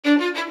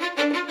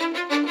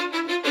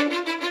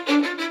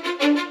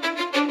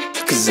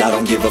Cause I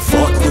don't give a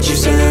fuck what you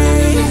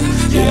say.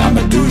 Yeah,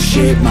 I'ma do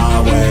shit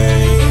my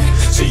way.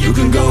 So you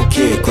can go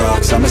kick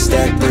rocks, I'ma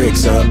stack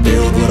bricks up,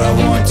 build what I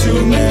want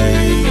to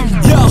make.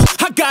 Yo,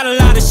 I got a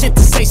lot of shit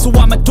to say, so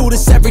I'ma do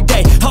this every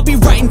day. I'll be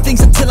writing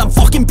things until I'm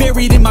fucking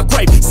buried in my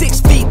grave.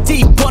 6 feet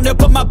deep under,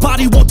 but my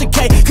body won't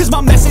decay. Cause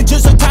my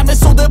messages are timeless,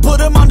 so they'll put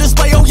them on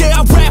display. Oh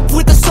yeah, I rap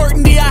with a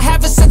certainty, I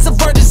have a sense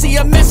of urgency.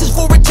 A message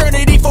for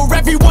eternity, for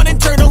everyone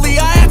internally.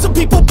 I had some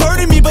people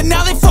burning me, but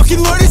now they fucking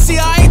learn to see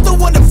I ain't the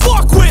one to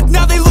fuck with,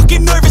 now they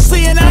looking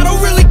nervously. And I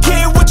don't really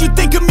care what you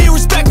think of me,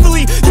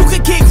 respectfully. You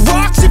can kick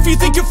rocks if you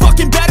think you're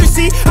fucking better,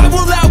 see. I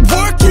will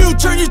outwork you,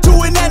 turn you to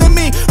an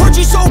enemy. Hurt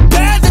you so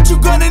bad that you're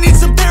gonna need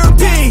some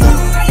therapy.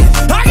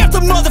 I got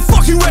the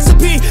motherfucking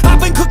recipe, I've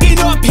been cooking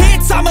up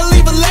hits, I'ma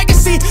leave a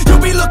legacy.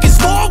 You'll be looking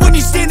small when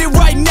you're standing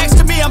right next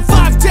to me. I'm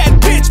 5'10",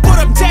 bitch, but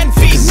I'm 10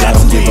 feet. Cause I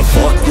don't give a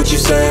fuck what you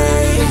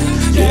say.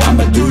 Yeah,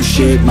 I'ma do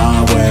shit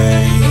my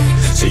way.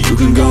 So you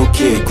can go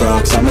kick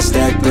rocks, I'ma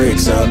stack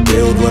bricks up,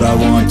 build what I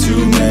want to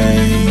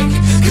make.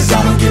 Cause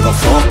I don't give a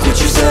fuck what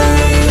you say.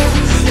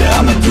 Yeah,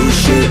 I'ma do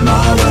shit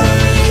my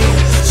way.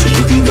 So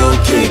you can go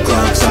kick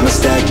rocks, I'ma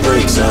stack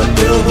bricks up,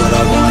 build what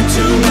I want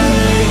to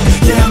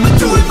make. Yeah, I'ma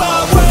do it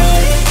my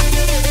way.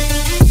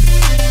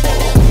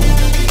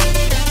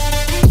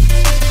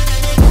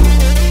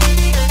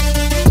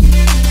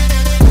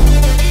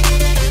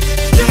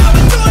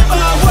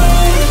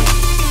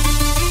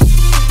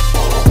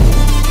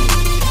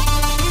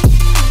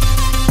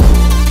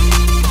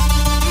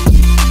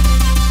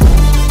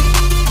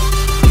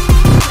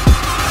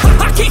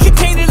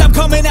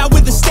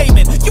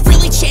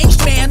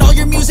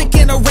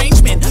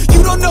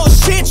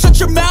 Shut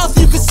your mouth,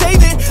 you can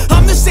save it.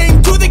 I'm the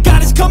same dude that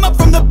got his come up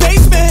from the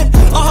basement.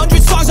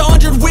 100 songs,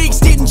 100 weeks,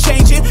 didn't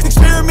change it.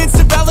 Experiments,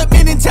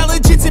 development,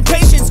 intelligence, and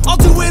patience. I'll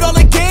do it all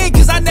again,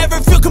 cause I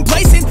never feel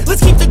complacent.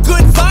 Let's keep the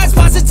good vibes,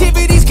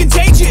 positivity's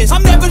contagious.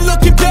 I'm never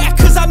looking back,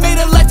 cause I made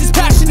a life that's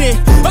passionate.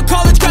 A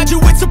college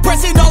graduate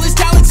suppressing all his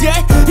talents,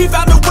 yeah. He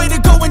found a way to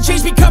go and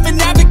change, become an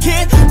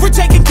advocate. For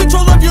taking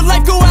control of your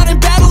life, go out and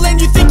battle. And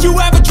you think you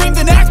have a dream,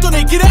 then act on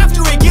it. Get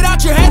after it, get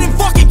out your head and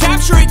fucking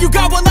capture it. You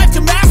got one life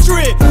to master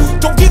it.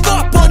 Don't give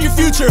up on your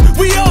future,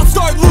 we all